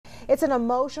It's an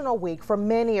emotional week for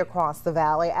many across the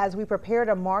valley as we prepare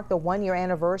to mark the one-year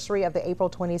anniversary of the April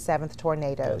 27th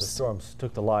tornadoes. Yeah, the storms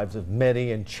took the lives of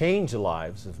many and changed the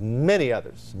lives of many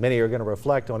others. Many are going to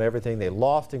reflect on everything they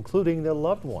lost, including their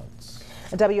loved ones.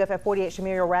 WFF 48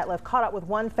 Shumuriel Ratliff caught up with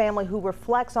one family who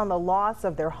reflects on the loss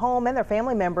of their home and their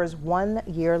family members 1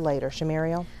 year later.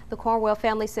 Shumuriel. The Cornwell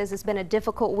family says it's been a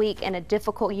difficult week and a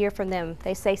difficult year for them.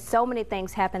 They say so many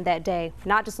things happened that day,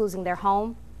 not just losing their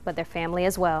home, but their family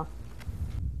as well.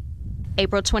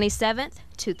 April 27th,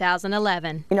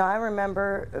 2011. You know, I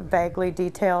remember vaguely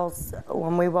details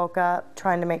when we woke up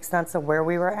trying to make sense of where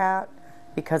we were at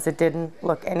because it didn't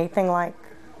look anything like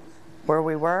where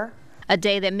we were. A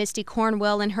day that Misty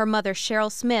Cornwell and her mother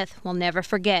Cheryl Smith will never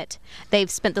forget. They've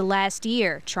spent the last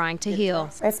year trying to heal.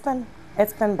 It's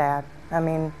been bad. I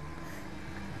mean,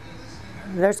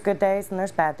 there's good days and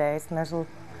there's bad days, and there's a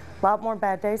lot more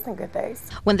bad days than good days.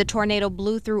 When the tornado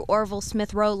blew through Orville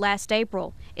Smith Road last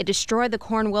April, it destroyed the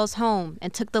Cornwells' home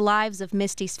and took the lives of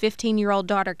Misty's 15-year-old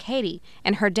daughter Katie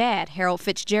and her dad Harold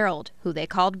Fitzgerald, who they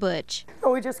called Butch.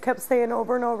 And we just kept saying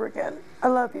over and over again, I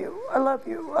love you, I love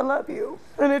you, I love you.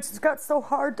 And it just got so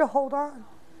hard to hold on.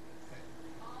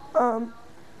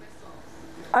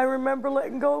 I remember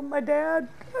letting go of my dad.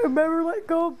 I remember letting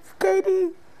go of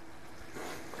Katie.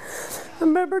 I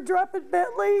remember dropping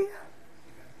Bentley.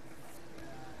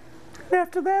 And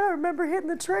after that, I remember hitting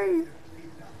the tree.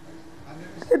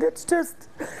 And it's just,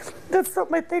 that's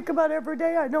something I think about every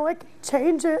day. I know I can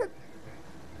change it.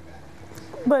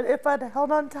 But if I'd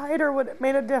held on tighter, would it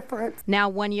made a difference? Now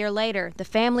 1 year later, the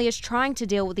family is trying to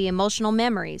deal with the emotional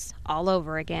memories all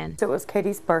over again. It was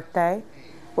Katie's birthday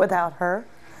without her.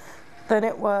 Then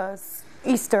it was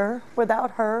Easter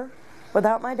without her,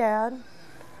 without my dad.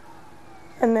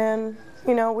 And then,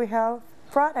 you know, we have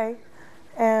Friday.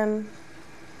 And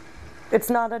it's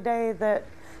not a day that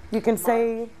you can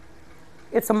say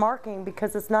it's a marking,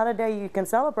 because it's not a day you can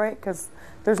celebrate, because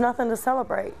there's nothing to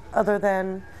celebrate other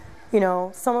than, you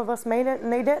know, some of us made it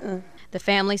and they didn't. The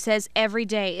family says every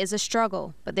day is a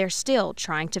struggle, but they're still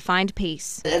trying to find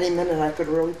peace. Any minute I could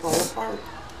really fall apart.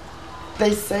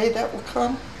 They say that will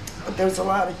come, but there's a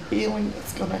lot of healing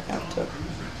that's going to have to,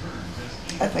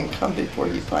 I think, come before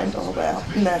you find all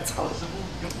that. And that's hard,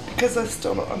 because I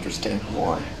still don't understand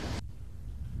why.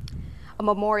 A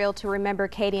memorial to remember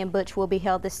Katie and Butch will be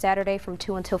held this Saturday from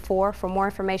 2 until 4. For more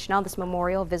information on this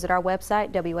memorial, visit our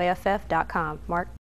website, WAFF.com. Mark?